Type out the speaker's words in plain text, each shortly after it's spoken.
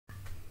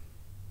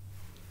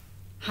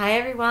Hi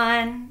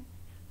everyone,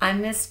 I'm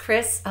Miss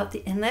Chris of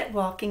the Inlet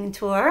Walking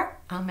Tour.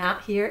 I'm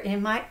out here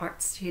in my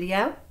art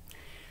studio.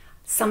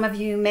 Some of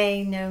you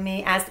may know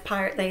me as the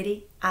Pirate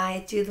Lady.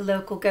 I do the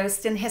local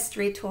Ghost and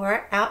History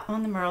Tour out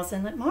on the Murrells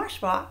Inlet Marsh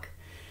Walk.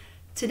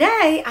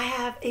 Today I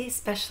have a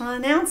special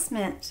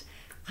announcement.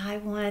 I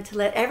wanted to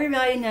let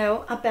everybody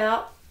know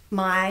about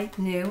my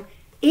new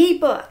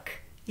ebook.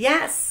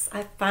 Yes,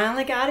 I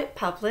finally got it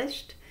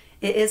published.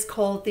 It is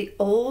called The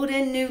Old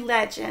and New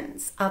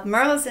Legends of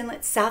Murrells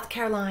Inlet, South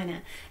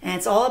Carolina, and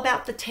it's all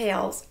about the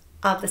tales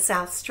of the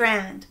South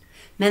Strand.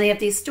 Many of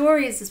these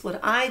stories is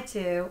what I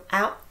do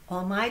out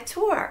on my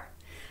tour.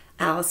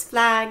 Alice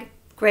Flagg,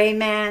 Gray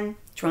Man,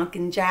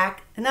 Drunken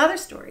Jack, and other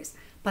stories.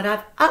 But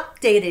I've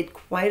updated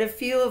quite a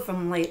few of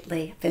them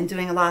lately. I've been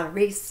doing a lot of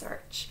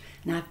research.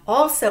 And I've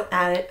also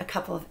added a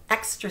couple of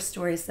extra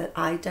stories that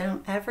I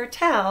don't ever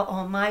tell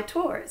on my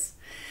tours.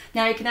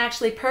 Now you can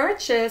actually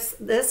purchase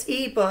this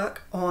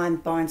ebook on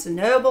Barnes &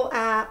 Noble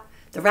app,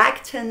 the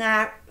Rakuten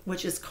app,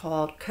 which is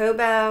called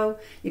Kobo.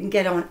 You can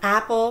get it on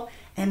Apple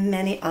and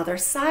many other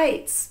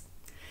sites.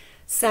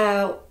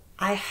 So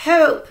I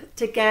hope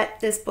to get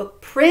this book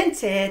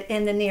printed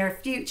in the near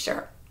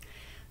future.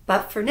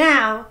 But for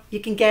now, you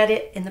can get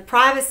it in the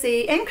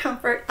privacy and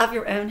comfort of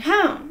your own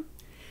home.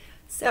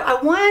 So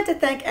I wanted to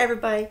thank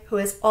everybody who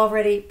has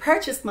already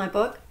purchased my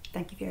book.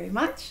 Thank you very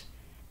much.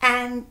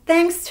 And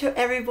thanks to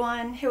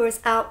everyone who is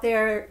out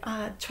there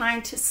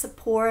trying to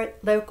support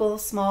local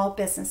small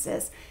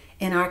businesses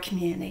in our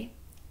community.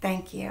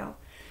 Thank you.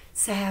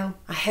 So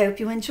I hope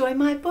you enjoy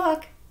my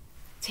book.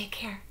 Take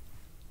care.